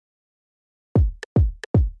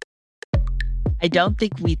I don't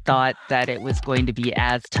think we thought that it was going to be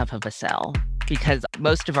as tough of a sell because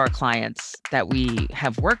most of our clients that we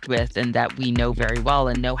have worked with and that we know very well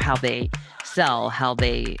and know how they sell, how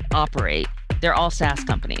they operate, they're all SaaS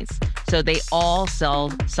companies. So they all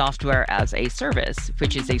sell software as a service,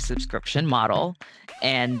 which is a subscription model.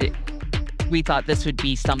 And we thought this would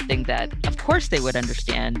be something that, of course, they would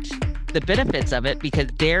understand the benefits of it because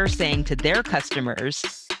they're saying to their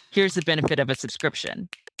customers, here's the benefit of a subscription.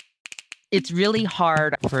 It's really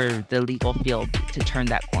hard for the legal field to turn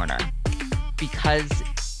that corner because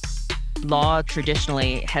law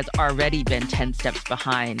traditionally has already been 10 steps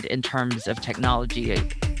behind in terms of technology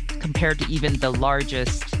compared to even the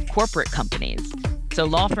largest corporate companies. So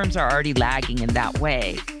law firms are already lagging in that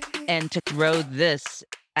way. And to throw this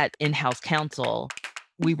at in-house counsel,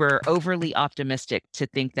 we were overly optimistic to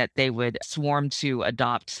think that they would swarm to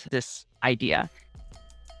adopt this idea.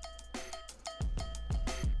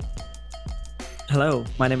 Hello,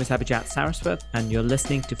 my name is Abhijat Saraswat, and you're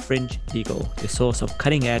listening to Fringe Legal, your source of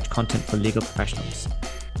cutting-edge content for legal professionals.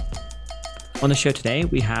 On the show today,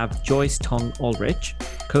 we have Joyce Tong Ulrich,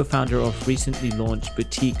 co-founder of recently launched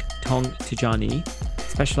boutique Tong Tijani,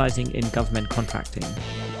 specializing in government contracting.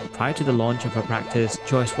 Prior to the launch of her practice,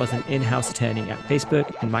 Joyce was an in-house attorney at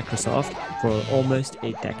Facebook and Microsoft for almost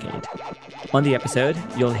a decade. On the episode,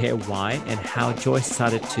 you'll hear why and how Joyce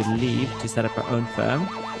decided to leave to set up her own firm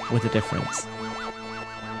with a difference.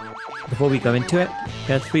 Before we go into it,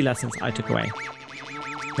 there are 3 lessons I took away.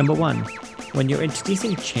 Number 1, when you're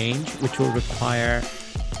introducing change, which will require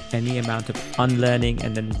any amount of unlearning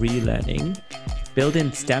and then relearning, build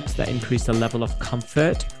in steps that increase the level of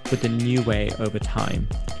comfort with the new way over time.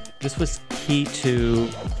 This was key to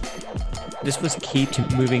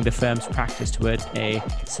moving the firm's practice towards a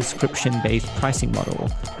subscription-based pricing model,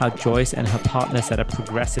 how Joyce and her partner set up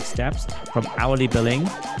progressive steps from hourly billing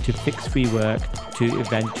to fixed-fee work to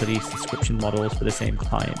eventually subscription models for the same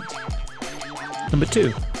client. Number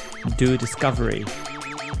 2, do discovery.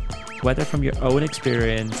 Whether from your own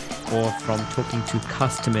experience or from talking to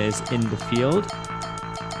customers in the field,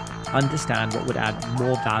 understand what would add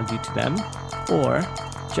more value to them, or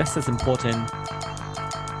just as important,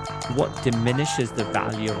 what diminishes the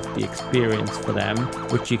value of the experience for them,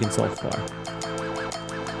 which you can solve for.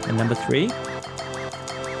 And number 3,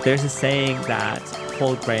 there's a saying that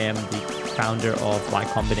Paul Graham, the founder of Y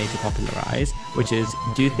Combinator, popularized, which is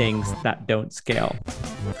do things that don't scale.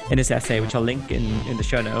 In his essay, which I'll link in the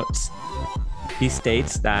show notes, he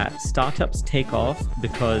states that startups take off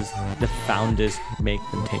because the founders make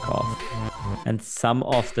them take off. And some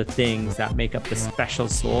of the things that make up the special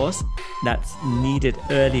sauce that's needed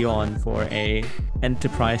early on for an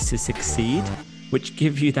enterprise to succeed, which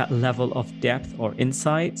give you that level of depth or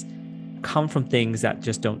insights, come from things that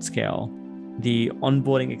just don't scale. The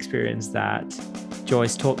onboarding experience that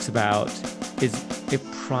Joyce talks about is a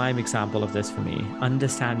prime example of this for me.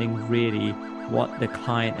 Understanding really what the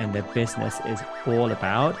client and their business is all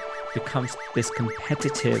about becomes this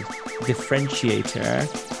competitive differentiator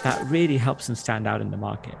that really helps them stand out in the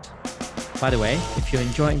market. By the way, if you're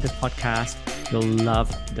enjoying this podcast, you'll love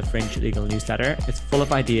the Fringe Legal newsletter. It's full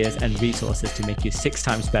of ideas and resources to make you 6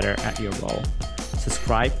 times better at your role.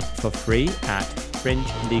 Subscribe for free at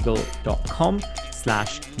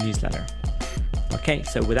fringelegal.com/newsletter. Okay,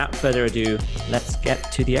 so without further ado, let's get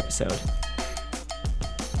to the episode.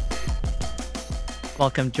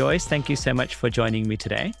 Welcome, Joyce. Thank you so much for joining me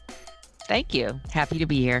today. Thank you. Happy to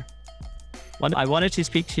be here. I wanted to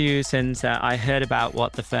speak to you since I heard about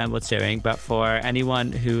what the firm was doing, but for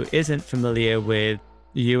anyone who isn't familiar with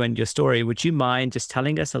you and your story, would you mind just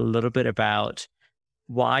telling us a little bit about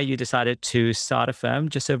why you decided to start a firm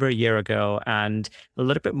just over a year ago and a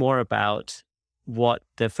little bit more about what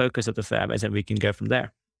the focus of the firm is, and we can go from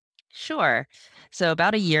there. Sure. So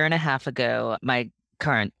about a year and a half ago, my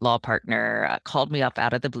current law partner called me up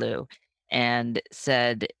out of the blue and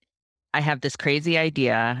said, I have this crazy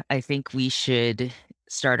idea. I think we should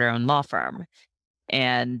start our own law firm.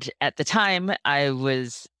 And at the time, I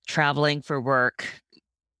was traveling for work,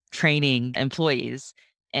 training employees,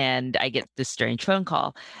 and I get this strange phone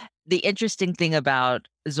call. The interesting thing about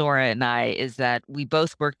Zora and I is that we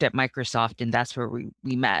both worked at Microsoft, and that's where we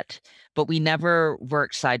met, but we never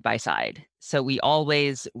worked side by side. So we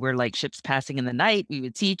always were like ships passing in the night. We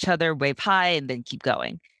would see each other, wave hi, and then keep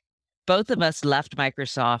going. Both of us left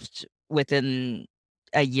Microsoft within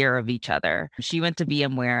a year of each other. She went to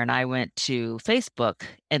VMware and I went to Facebook,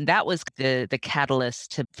 and that was the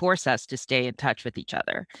catalyst to force us to stay in touch with each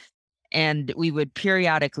other. And we would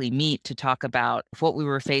periodically meet to talk about what we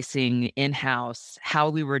were facing in-house, how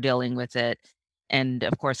we were dealing with it, and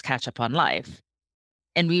of course, catch up on life.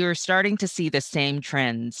 And we were starting to see the same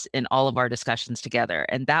trends in all of our discussions together.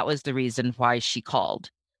 And that was the reason why she called,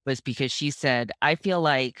 was because she said, I feel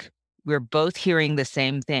like we're both hearing the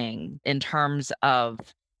same thing in terms of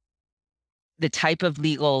the type of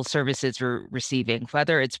legal services we're receiving,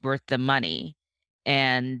 whether it's worth the money.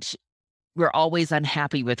 And we're always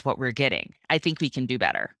unhappy with what we're getting. I think we can do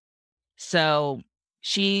better. So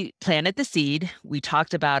she planted the seed. We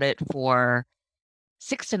talked about it for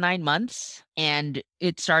 6 to 9 months, and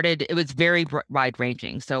it was very wide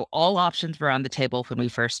ranging. So all options were on the table when we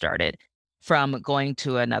first started, from going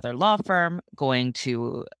to another law firm, going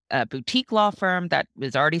to a boutique law firm that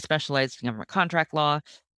was already specialized in government contract law,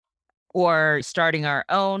 or starting our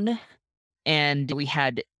own. And we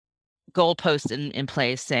had goalposts in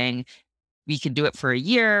place saying we can do it for a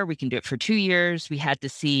year, we can do it for 2 years. We had to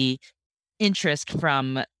see interest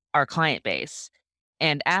from our client base.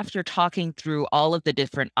 And after talking through all of the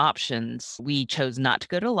different options, we chose not to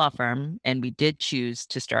go to a law firm, and we did choose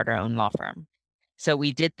to start our own law firm. So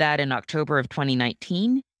we did that in October of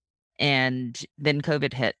 2019, and then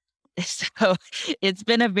COVID hit. So it's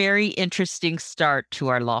been a very interesting start to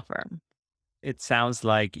our law firm. It sounds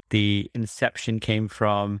like the inception came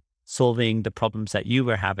from solving the problems that you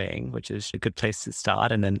were having, which is a good place to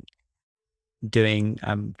start. And then doing,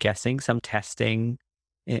 I'm guessing, some testing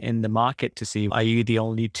in the market to see, are you the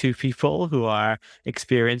only two people who are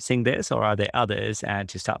experiencing this, or are there others? And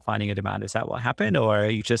to start finding a demand. Is that what happened? Or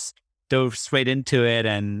you just dove straight into it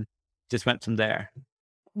and just went from there?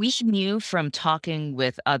 We knew from talking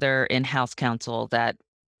with other in-house counsel that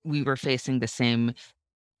we were facing the same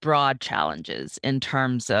broad challenges in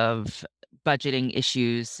terms of budgeting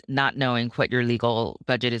issues, not knowing what your legal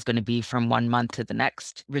budget is going to be from one month to the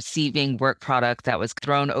next, receiving work product that was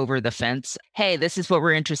thrown over the fence. Hey, this is what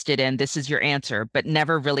we're interested in. This is your answer, but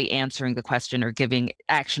never really answering the question or giving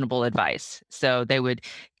actionable advice. So they would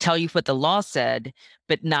tell you what the law said,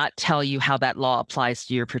 but not tell you how that law applies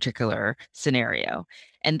to your particular scenario.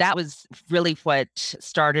 And that was really what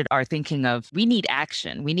started our thinking of, we need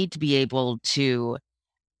action. We need to be able to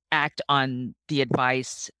act on the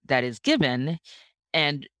advice that is given,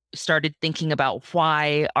 and started thinking about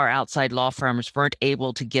why our outside law firms weren't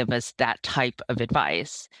able to give us that type of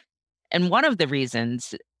advice. And one of the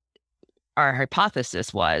reasons, our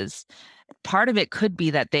hypothesis was, part of it could be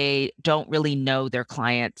that they don't really know their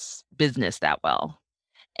client's business that well.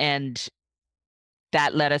 And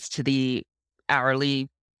that led us to the hourly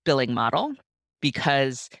billing model,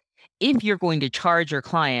 because if you're going to charge your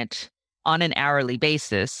client on an hourly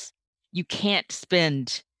basis, you can't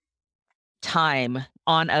spend time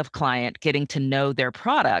on a client getting to know their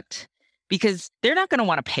product, because they're not going to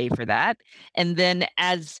want to pay for that. And then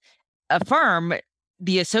as a firm,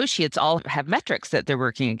 the associates all have metrics that they're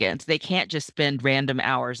working against. They can't just spend random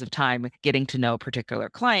hours of time getting to know a particular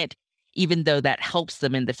client, even though that helps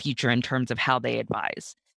them in the future in terms of how they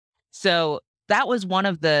advise. So that was one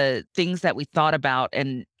of the things that we thought about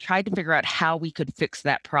and tried to figure out how we could fix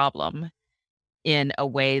that problem in a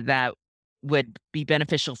way that would be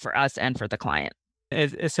beneficial for us and for the client.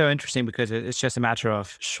 It's so interesting because it's just a matter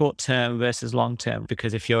of short term versus long term.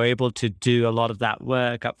 Because if you're able to do a lot of that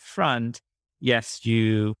work up front, yes,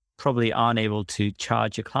 you probably aren't able to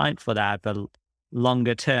charge your client for that. But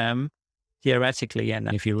longer term, theoretically,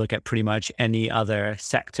 and if you look at pretty much any other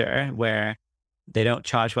sector where they don't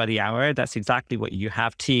charge by the hour, that's exactly what you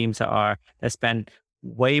have. Teams that spend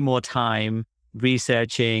way more time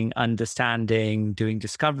researching, understanding, doing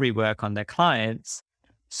discovery work on their clients.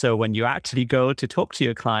 So when you actually go to talk to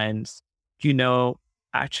your clients, you know,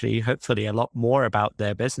 actually, hopefully a lot more about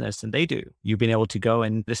their business than they do. You've been able to go,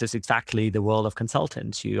 and this is exactly the world of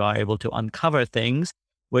consultants. You are able to uncover things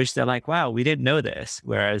which they're like, wow, we didn't know this.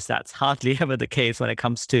 Whereas that's hardly ever the case when it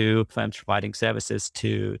comes to firms providing services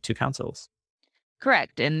to councils.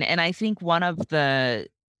 Correct. And I think one of the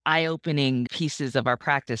eye-opening pieces of our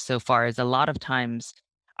practice so far is, a lot of times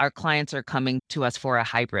our clients are coming to us for a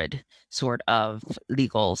hybrid sort of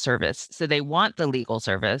legal service. So they want the legal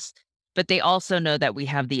service, but they also know that we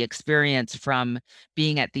have the experience from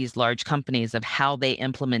being at these large companies of how they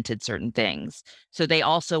implemented certain things. So they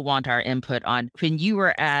also want our input on, when you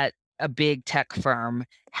were at a big tech firm,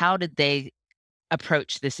 how did they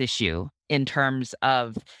approach this issue in terms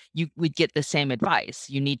of, you would get the same advice.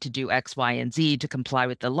 You need to do X, Y, and Z to comply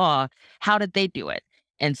with the law. How did they do it?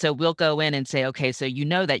 And so we'll go in and say, okay, so you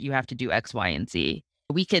know that you have to do X, Y, and Z.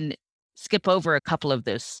 We can skip over a couple of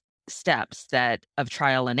those steps that of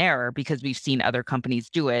trial and error, because we've seen other companies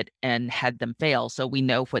do it and had them fail. So we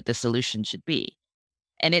know what the solution should be.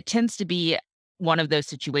 And it tends to be one of those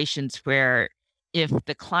situations where If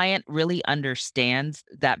the client really understands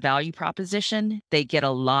that value proposition, they get a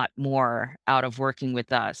lot more out of working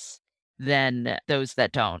with us than those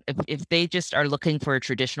that don't. If they just are looking for a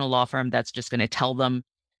traditional law firm that's just going to tell them,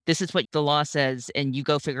 this is what the law says, and you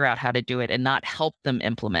go figure out how to do it and not help them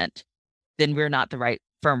implement, then we're not the right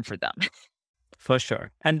firm for them. For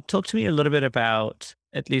sure. And talk to me a little bit about,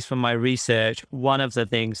 at least from my research, one of the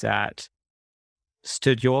things that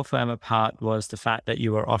stood your firm apart was the fact that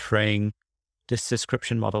you were offering this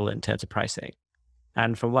subscription model in terms of pricing.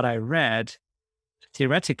 And from what I read,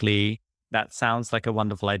 theoretically, that sounds like a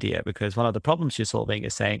wonderful idea, because one of the problems you're solving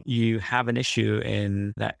is saying you have an issue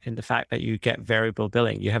in the fact that you get variable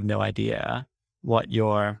billing. You have no idea what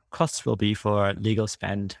your costs will be for legal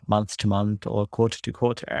spend month to month or quarter to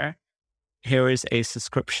quarter. Here is a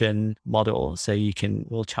subscription model. So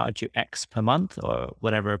we'll charge you X per month or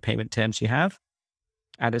whatever payment terms you have.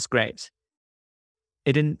 And it's great.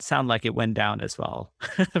 It didn't sound like it went down as well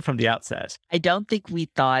from the outset. I don't think we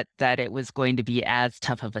thought that it was going to be as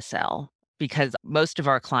tough of a sell because most of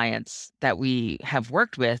our clients that we have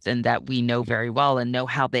worked with and that we know very well and know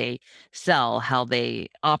how they sell, how they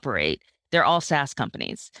operate, they're all SaaS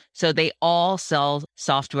companies. So they all sell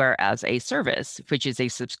software as a service, which is a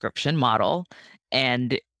subscription model.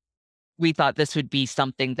 And we thought this would be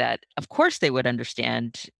something that, of course, they would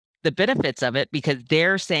understand the benefits of it because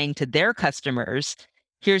they're saying to their customers,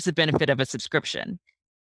 here's the benefit of a subscription.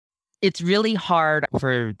 It's really hard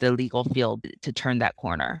for the legal field to turn that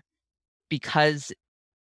corner because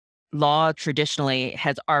law traditionally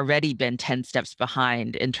has already been 10 steps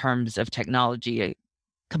behind in terms of technology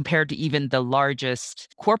compared to even the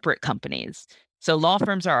largest corporate companies. So law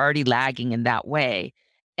firms are already lagging in that way.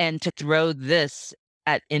 And to throw this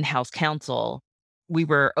at in-house counsel, we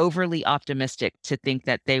were overly optimistic to think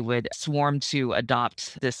that they would swarm to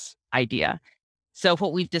adopt this idea. So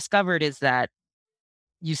what we've discovered is that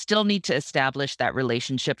you still need to establish that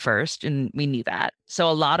relationship first, and we knew that. So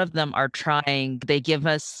a lot of them are they give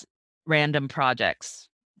us random projects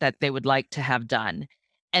that they would like to have done,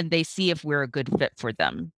 and they see if we're a good fit for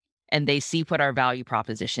them, and they see what our value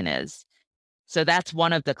proposition is. So that's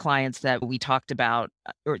one of the clients that we talked about,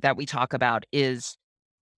 or that we talk about is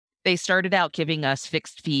they started out giving us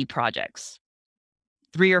fixed fee projects,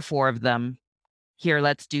 3 or 4 of them. Here,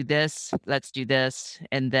 let's do this,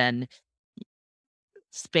 and then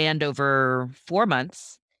spanned over 4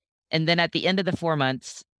 months. And then at the end of the 4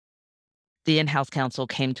 months, the in-house counsel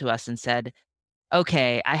came to us and said,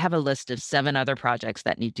 okay, I have a list of 7 other projects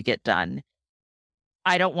that need to get done.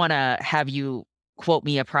 I don't want to have you quote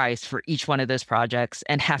me a price for each one of those projects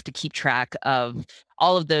and have to keep track of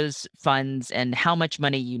all of those funds and how much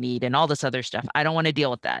money you need and all this other stuff. I don't want to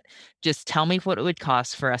deal with that. Just tell me what it would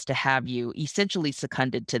cost for us to have you essentially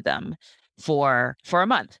seconded to them for a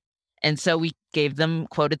month. And so we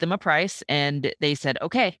quoted them a price and they said,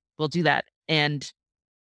 okay, we'll do that. And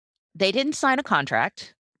they didn't sign a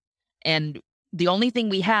contract. And the only thing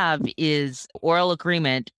we have is oral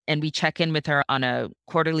agreement, and we check in with her on a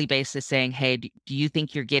quarterly basis saying, hey, do you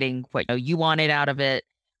think you're getting what you wanted out of it?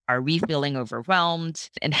 Are we feeling overwhelmed?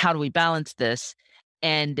 And how do we balance this?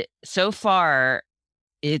 And so far,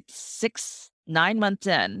 it's 9 months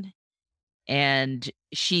in, and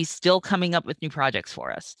she's still coming up with new projects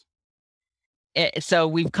for us. So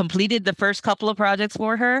we've completed the first couple of projects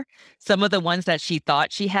for her. Some of the ones that she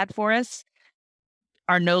thought she had for us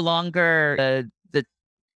are no longer the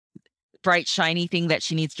bright, shiny thing that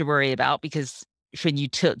she needs to worry about because when you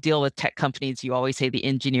deal with tech companies, you always say the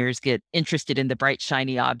engineers get interested in the bright,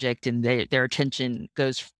 shiny object and their attention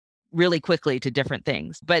goes really quickly to different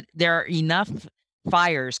things. But there are enough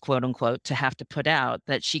fires, quote unquote, to have to put out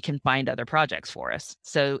that she can find other projects for us.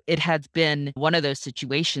 So it has been one of those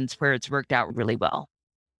situations where it's worked out really well.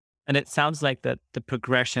 And it sounds like that the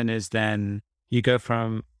progression is then you go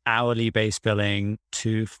from hourly based billing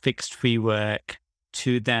to fixed fee work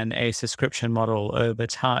to then a subscription model over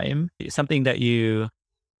time. Something that you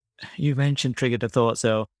mentioned triggered a thought.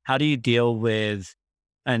 So how do you deal with,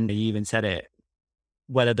 and you even said it,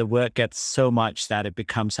 whether the work gets so much that it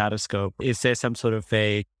becomes out of scope? Is there some sort of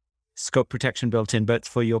a scope protection built in, but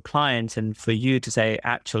for your clients and for you to say,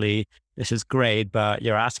 actually, this is great, but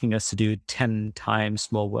you're asking us to do 10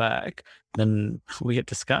 times more work than we had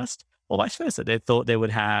discussed? Or vice versa, they thought they would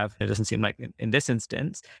have, it doesn't seem like in this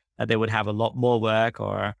instance, that they would have a lot more work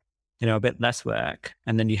or, a bit less work.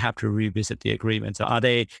 And then you have to revisit the agreement. So are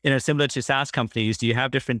they, similar to SaaS companies, do you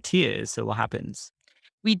have different tiers? So what happens?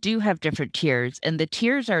 We do have different tiers, and the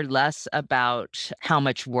tiers are less about how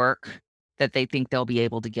much work that they think they'll be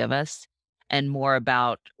able to give us, and more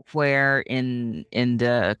about where in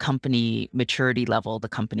the company maturity level the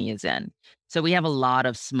company is in. So we have a lot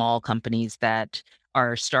of small companies that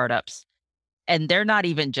are startups, and they're not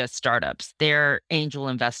even just startups. They're angel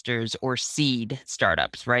investors or seed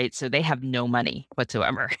startups, right? So they have no money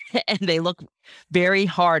whatsoever. And they look very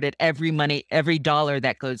hard at every dollar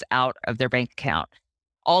that goes out of their bank account,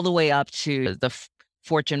 all the way up to the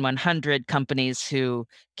Fortune 100 companies who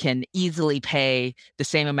can easily pay the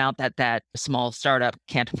same amount that that small startup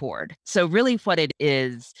can't afford. So really what it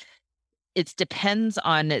is, it depends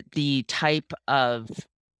on the type of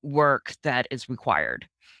work that is required.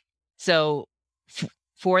 So f-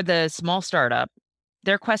 for the small startup,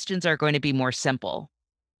 their questions are going to be more simple,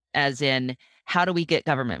 as in, how do we get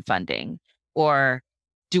government funding? Or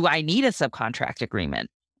do I need a subcontract agreement?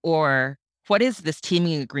 Or what is this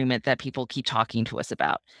teaming agreement that people keep talking to us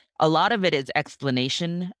about? A lot of it is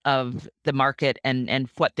explanation of the market and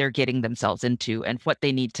what they're getting themselves into and what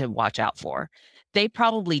they need to watch out for. They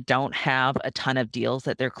probably don't have a ton of deals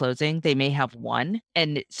that they're closing. They may have one.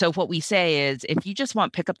 And so what we say is, if you just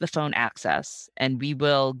want pick up the phone access, and we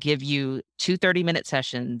will give you 2 30-minute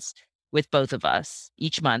sessions with both of us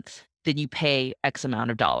each month, then you pay X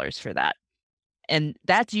amount of dollars for that. And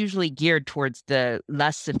that's usually geared towards the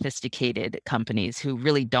less sophisticated companies who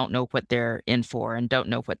really don't know what they're in for and don't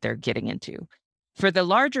know what they're getting into. For the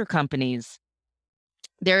larger companies,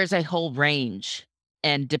 there is a whole range.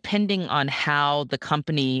 And depending on how the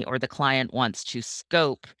company or the client wants to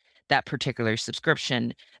scope that particular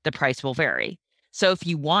subscription, the price will vary. So if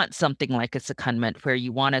you want something like a secondment where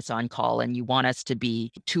you want us on call and you want us to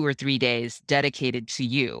be 2 or 3 days dedicated to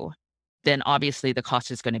you, then obviously the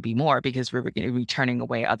cost is going to be more because we're going to be turning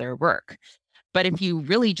away other work. But if you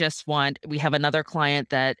really just want, we have another client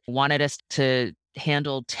that wanted us to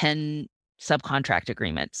handle 10 subcontract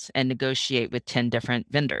agreements and negotiate with 10 different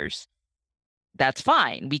vendors. That's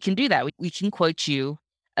fine. We can do that. We can quote you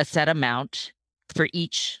a set amount for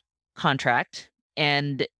each contract,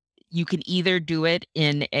 and you can either do it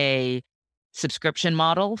in a subscription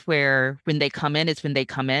model where when they come in, it's when they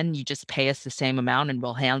come in, you just pay us the same amount and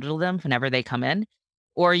we'll handle them whenever they come in,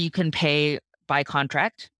 or you can pay by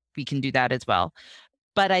contract. We can do that as well.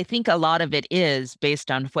 But I think a lot of it is based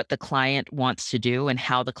on what the client wants to do and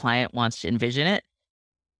how the client wants to envision it.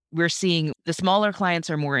 We're seeing the smaller clients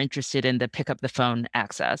are more interested in the pick up the phone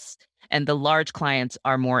access, and the large clients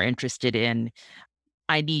are more interested in,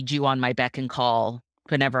 I need you on my beck and call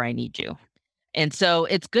whenever I need you. And so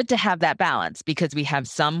it's good to have that balance because we have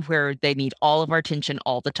some where they need all of our attention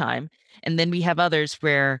all the time. And then we have others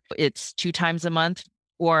where it's 2 times a month,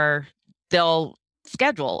 or they'll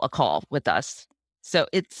schedule a call with us. So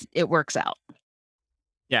it works out.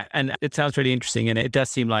 Yeah, and it sounds really interesting. And it does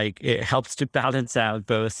seem like it helps to balance out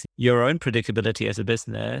both your own predictability as a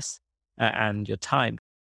business and your time.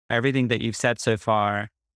 Everything that you've said so far,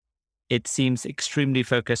 it seems extremely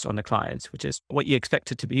focused on the clients, which is what you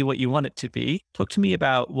expect it to be, what you want it to be. Talk to me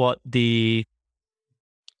about what the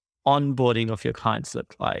onboarding of your clients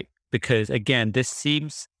look like, because again, this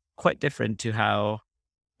seems quite different to how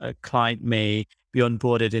a client may be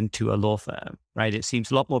onboarded into a law firm, right? It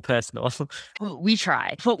seems a lot more personal. We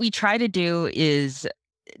try. What we try to do is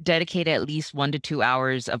dedicate at least 1 to 2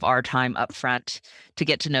 hours of our time upfront to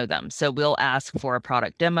get to know them. So we'll ask for a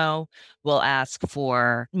product demo. We'll ask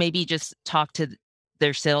for maybe just talk to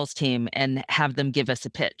their sales team and have them give us a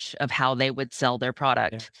pitch of how they would sell their Yeah.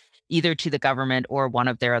 product, either to the government or one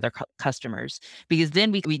of their other customers. Because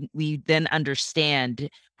then we then understand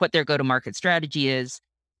what their go-to-market strategy is,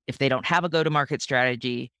 if they don't have a go-to-market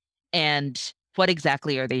strategy, and what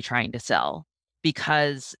exactly are they trying to sell.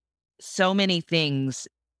 Because so many things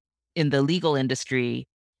in the legal industry,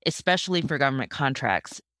 especially for government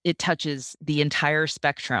contracts, it touches the entire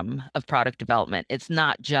spectrum of product development. It's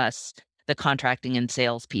not just the contracting and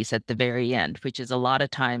sales piece at the very end, which is a lot of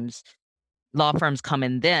times law firms come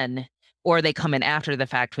in then, or they come in after the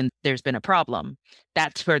fact when there's been a problem.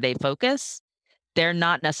 That's where they focus. They're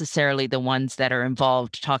not necessarily the ones that are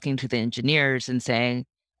involved talking to the engineers and saying,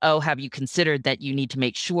 oh, have you considered that you need to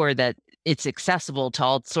make sure that it's accessible to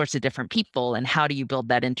all sorts of different people, and how do you build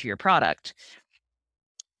that into your product?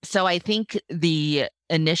 So I think the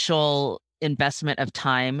initial investment of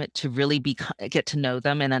time to really get to know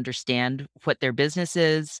them and understand what their business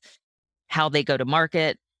is, how they go to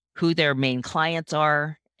market, who their main clients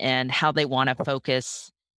are, and how they want to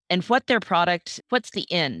focus, and what their product, what's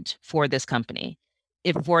the end for this company.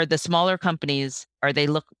 If for the smaller companies, are they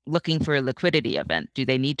looking for a liquidity event? Do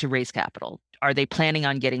they need to raise capital? Are they planning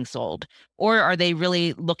on getting sold? Or are they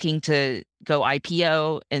really looking to go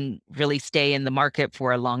IPO and really stay in the market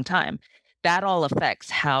for a long time? that all affects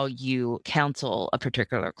how you counsel a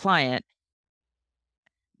particular client.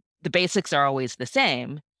 The basics are always the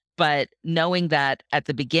same, but knowing that at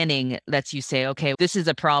the beginning lets you say, okay, this is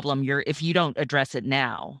a problem. If you don't address it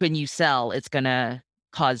now, when you sell, it's going to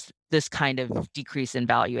cause this kind of decrease in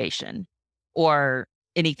valuation or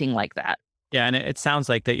anything like that. Yeah, and it sounds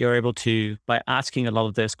like that you're able to, by asking a lot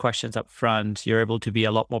of those questions up front, you're able to be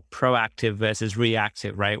a lot more proactive versus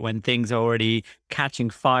reactive, right? When things are already catching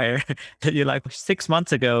fire, that you're like, 6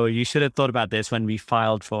 months ago, you should have thought about this when we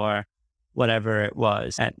filed for whatever it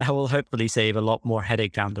was. And that will hopefully save a lot more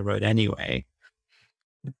headache down the road anyway.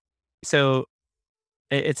 So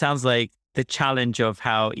it sounds like the challenge of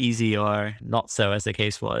how easy or not so, as the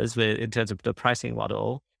case was, in terms of the pricing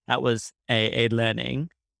model, that was a learning.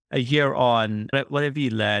 A year on, what have you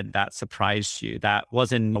learned that surprised you, that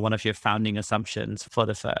wasn't one of your founding assumptions for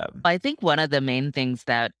the firm? I think one of the main things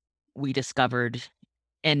that we discovered,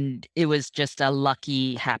 and it was just a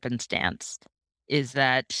lucky happenstance, is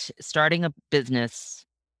that starting a business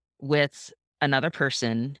with another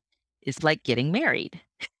person is like getting married.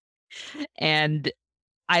 And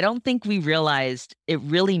I don't think we realized it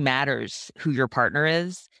really matters who your partner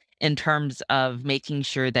is in terms of making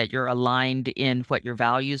sure that you're aligned in what your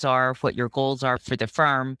values are, what your goals are for the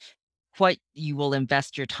firm, what you will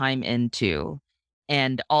invest your time into,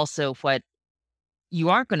 and also what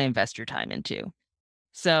you aren't going to invest your time into.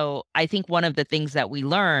 So I think one of the things that we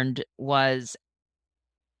learned was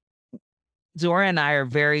Zora and I are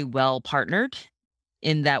very well partnered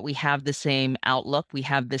in that we have the same outlook, we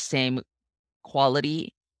have the same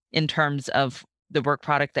quality in terms of the work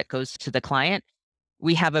product that goes to the client.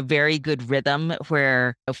 We have a very good rhythm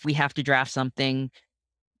where if we have to draft something,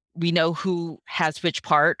 we know who has which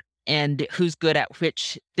part and who's good at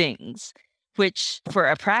which things, which for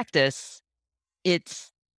a practice,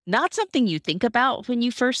 it's not something you think about when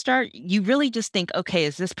you first start. You really just think, okay,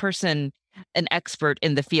 is this person an expert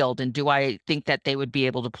in the field? And do I think that they would be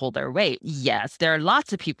able to pull their weight? Yes, there are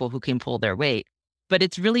lots of people who can pull their weight, but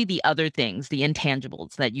it's really the other things, the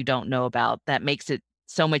intangibles that you don't know about that makes it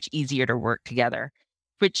so much easier to work together,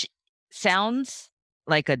 which sounds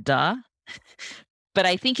like a duh, but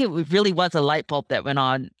I think really was a light bulb that went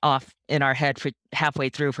on off in our head for halfway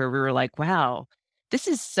through where we were like, wow, this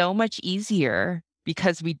is so much easier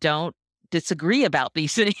because we don't disagree about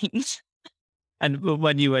these things. And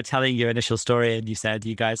when you were telling your initial story and you said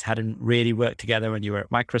you guys hadn't really worked together when you were at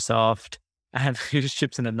Microsoft and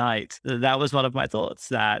ships in the night, that was one of my thoughts,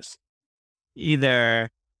 that either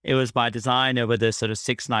it was by design over this sort of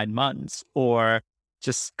 6, 9 months, or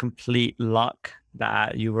just complete luck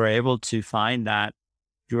that you were able to find that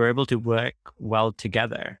you were able to work well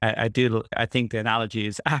together. I think the analogy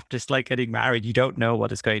is after it's like getting married, you don't know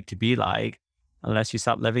what it's going to be like unless you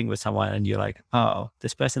start living with someone and you're like, oh,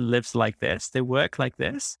 this person lives like this, they work like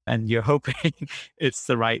this, and you're hoping it's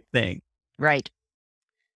the right thing. Right.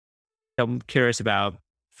 I'm curious about,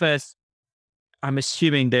 first, I'm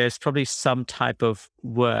assuming there's probably some type of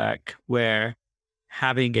work where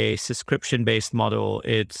having a subscription based model,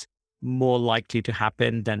 it's more likely to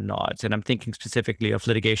happen than not. And I'm thinking specifically of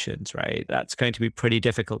litigations, right? That's going to be pretty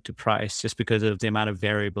difficult to price just because of the amount of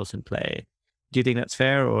variables in play. Do you think that's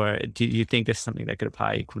fair, or do you think there's something that could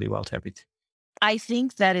apply equally well to everything? I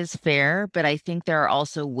think that is fair, but I think there are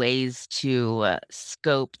also ways to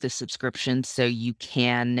scope the subscription so you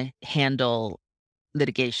can handle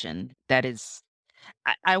litigation. That is,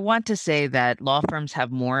 I want to say that law firms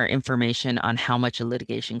have more information on how much a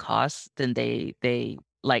litigation costs than they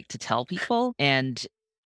like to tell people. And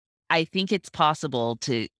I think it's possible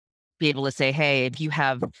to be able to say, hey, if you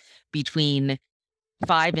have between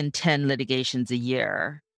 5 and 10 litigations a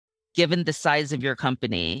year, given the size of your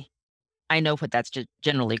company, I know what that's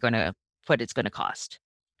generally what it's gonna cost.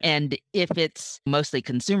 And if it's mostly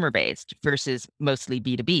consumer based versus mostly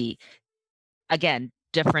B2B, again,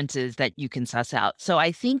 differences that you can suss out. So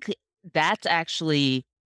I think that's actually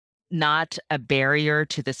not a barrier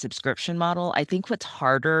to the subscription model. I think what's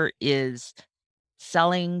harder is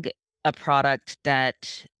selling a product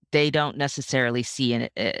that they don't necessarily see in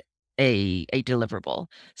a deliverable.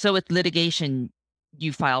 So with litigation,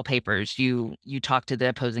 you file papers, you talk to the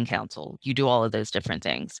opposing counsel, you do all of those different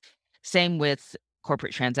things. Same with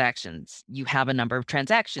corporate transactions. You have a number of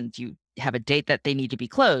transactions, you have a date that they need to be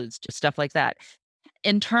closed, stuff like that.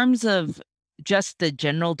 In terms of just the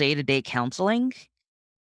general day-to-day counseling,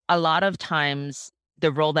 a lot of times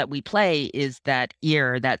the role that we play is that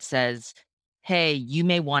ear that says, hey, you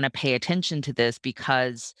may want to pay attention to this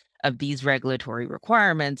because of these regulatory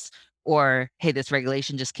requirements, or hey, this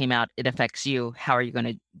regulation just came out, it affects you. How are you going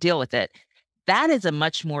to deal with it? That is a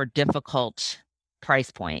much more difficult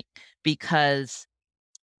price point because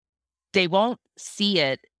they won't see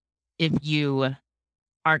it if you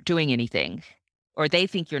aren't doing anything or they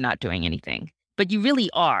think you're not doing anything. But you really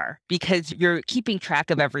are because you're keeping track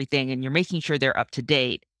of everything and you're making sure they're up to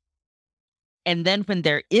date. And then when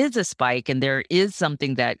there is a spike and there is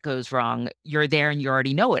something that goes wrong, you're there and you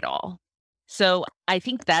already know it all. So I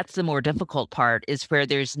think that's the more difficult part is where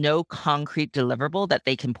there's no concrete deliverable that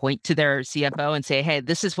they can point to their CFO and say, hey,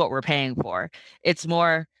 this is what we're paying for. It's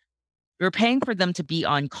more, we're paying for them to be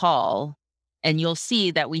on call. And you'll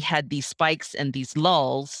see that we had these spikes and these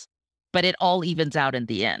lulls, but it all evens out in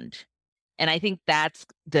the end. And I think that's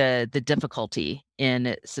the difficulty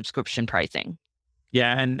in subscription pricing.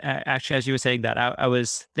 Yeah, and actually, as you were saying that, I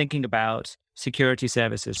was thinking about security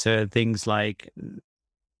services, so things like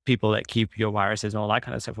people that keep your viruses and all that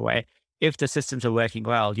kind of stuff away. If the systems are working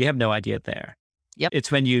well, you have no idea there. Yep.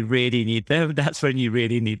 It's when you really need them, that's when you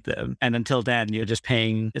really need them. And until then, you're just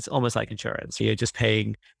paying, it's almost like insurance. You're just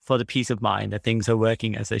paying for the peace of mind that things are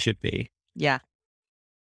working as they should be. Yeah.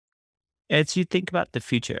 As you think about the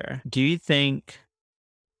future, do you think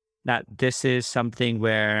that this is something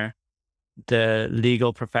where the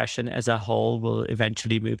legal profession as a whole will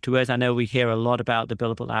eventually move towards? I know we hear a lot about the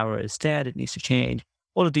billable hour is dead, it needs to change,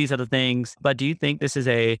 all of these other things. But do you think this is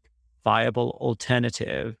a viable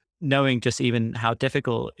alternative, knowing just even how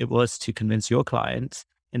difficult it was to convince your clients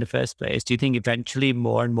in the first place? Do you think eventually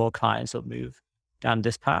more and more clients will move down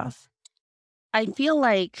this path? I feel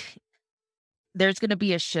like there's going to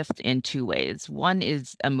be a shift in two ways. One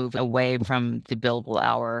is a move away from the billable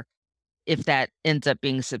hour. If that ends up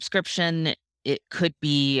being subscription, it could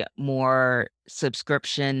be more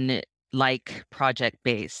subscription like project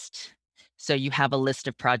based. So you have a list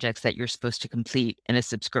of projects that you're supposed to complete in a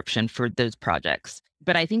subscription for those projects.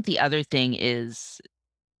 But I think the other thing is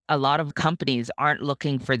a lot of companies aren't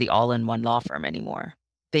looking for the all in one law firm anymore.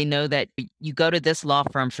 They know that you go to this law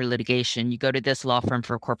firm for litigation, you go to this law firm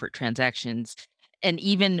for corporate transactions, and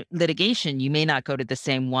even litigation, you may not go to the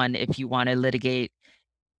same one if you want to litigate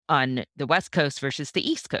on the West Coast versus the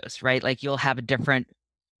East Coast, right? Like you'll have a different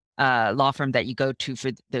law firm that you go to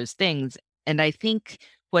for those things. And I think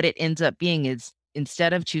what it ends up being is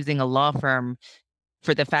instead of choosing a law firm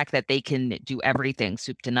for the fact that they can do everything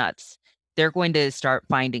soup to nuts, they're going to start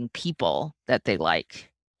finding people that they like.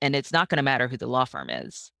 And it's not going to matter who the law firm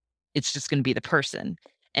is. It's just going to be the person.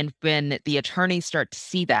 And when the attorneys start to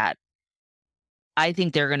see that, I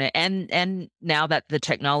think they're going to and now that the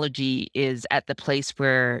technology is at the place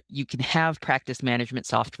where you can have practice management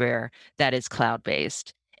software that is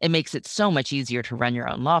cloud-based, it makes it so much easier to run your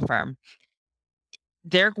own law firm.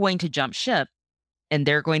 They're going to jump ship and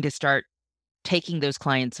they're going to start taking those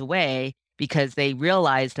clients away because they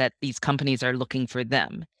realize that these companies are looking for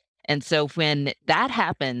them. And so when that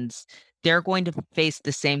happens, they're going to face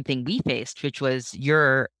the same thing we faced, which was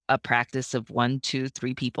you're a practice of 1, 2,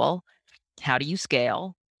 3 people. How do you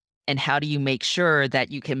scale? And how do you make sure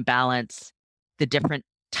that you can balance the different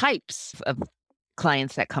types of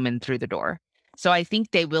clients that come in through the door? So I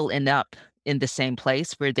think they will end up in the same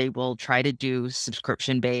place where they will try to do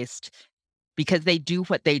subscription based because they do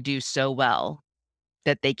what they do so well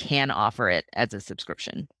that they can offer it as a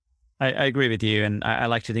subscription. I agree with you. And I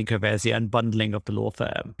like to think of it as the unbundling of the law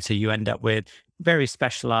firm. So you end up with very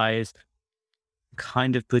specialized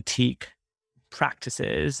kind of boutique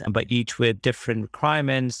practices, but each with different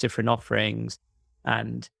requirements, different offerings.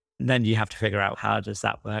 And then you have to figure out how does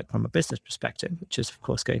that work from a business perspective, which is of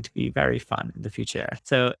course going to be very fun in the future.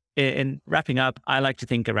 So in wrapping up, I like to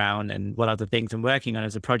think around, and one of the things I'm working on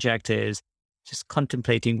as a project is just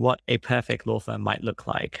contemplating what a perfect law firm might look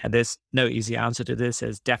like. And there's no easy answer to this.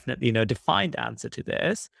 There's definitely no defined answer to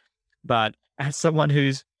this. But as someone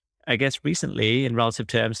who's, I guess, recently in relative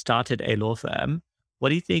terms started a law firm, what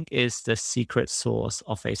do you think is the secret sauce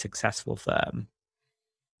of a successful firm?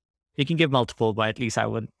 You can give multiple, but at least I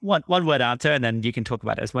would want one word answer, and then you can talk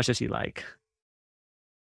about it as much as you like.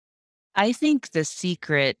 I think the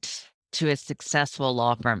secret to a successful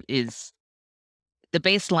law firm is the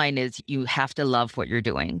baseline is you have to love what you're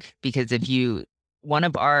doing. Because if you, one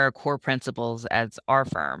of our core principles as our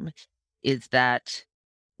firm is that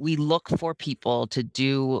we look for people to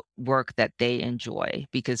do work that they enjoy,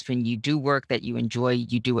 because when you do work that you enjoy,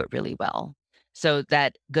 you do it really well. So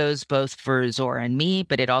that goes both for Zora and me,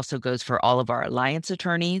 but it also goes for all of our alliance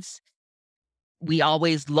attorneys. We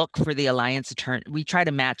always look for the alliance attorney. We try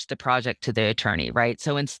to match the project to the attorney, right?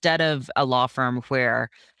 So instead of a law firm where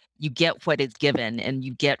you get what is given and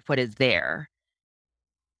you get what is there,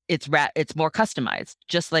 it's more customized.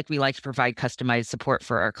 Just like we like to provide customized support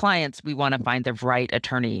for our clients, we want to find the right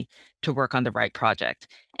attorney to work on the right project.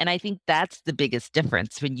 And I think that's the biggest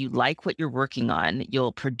difference. When you like what you're working on,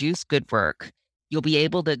 you'll produce good work. You'll be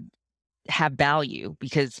able to have value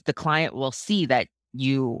because the client will see that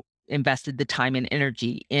you invested the time and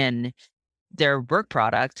energy in their work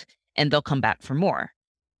product, and they'll come back for more.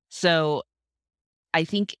 So I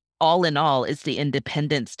think all in all is the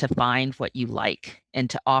independence to find what you like and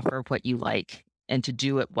to offer what you like and to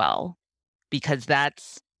do it well. Because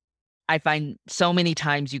I find so many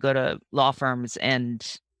times you go to law firms and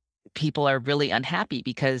people are really unhappy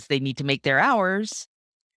because they need to make their hours,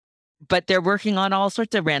 but they're working on all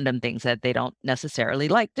sorts of random things that they don't necessarily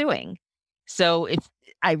like doing. So if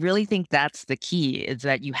I really think that's the key is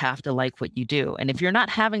that you have to like what you do. And if you're not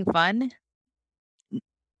having fun,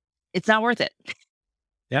 it's not worth it.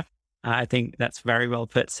 Yeah, I think that's very well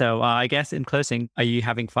put. So I guess in closing, are you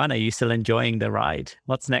having fun? Are you still enjoying the ride?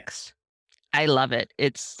 What's next? I love it.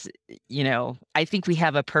 I think we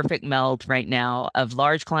have a perfect meld right now of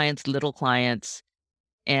large clients, little clients,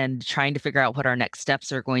 and trying to figure out what our next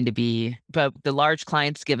steps are going to be. But the large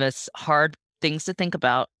clients give us hard things to think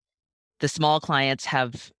about. The small clients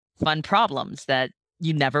have fun problems that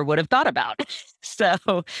you never would have thought about. So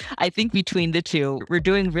I think between the two, we're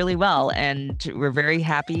doing really well and we're very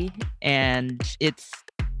happy and it's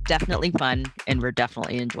definitely fun and we're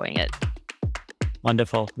definitely enjoying it.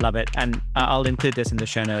 Wonderful. Love it. And I'll include this in the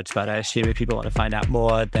show notes, but I assume if people want to find out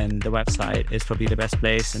more, then the website is probably the best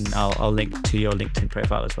place. And I'll link to your LinkedIn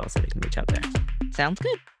profile as well so they can reach out there. Sounds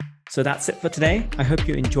good. So that's it for today. I hope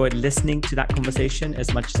you enjoyed listening to that conversation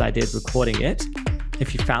as much as I did recording it.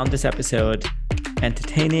 If you found this episode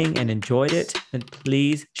entertaining and enjoyed it, then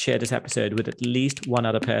please share this episode with at least one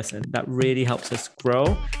other person. That really helps us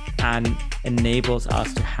grow and enables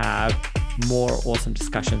us to have more awesome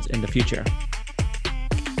discussions in the future.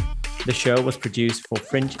 The show was produced for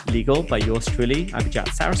Fringe Legal by yours truly, Abhijat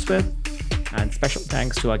Saraswat. And special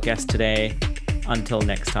thanks to our guest today. Until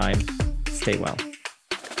next time, stay well.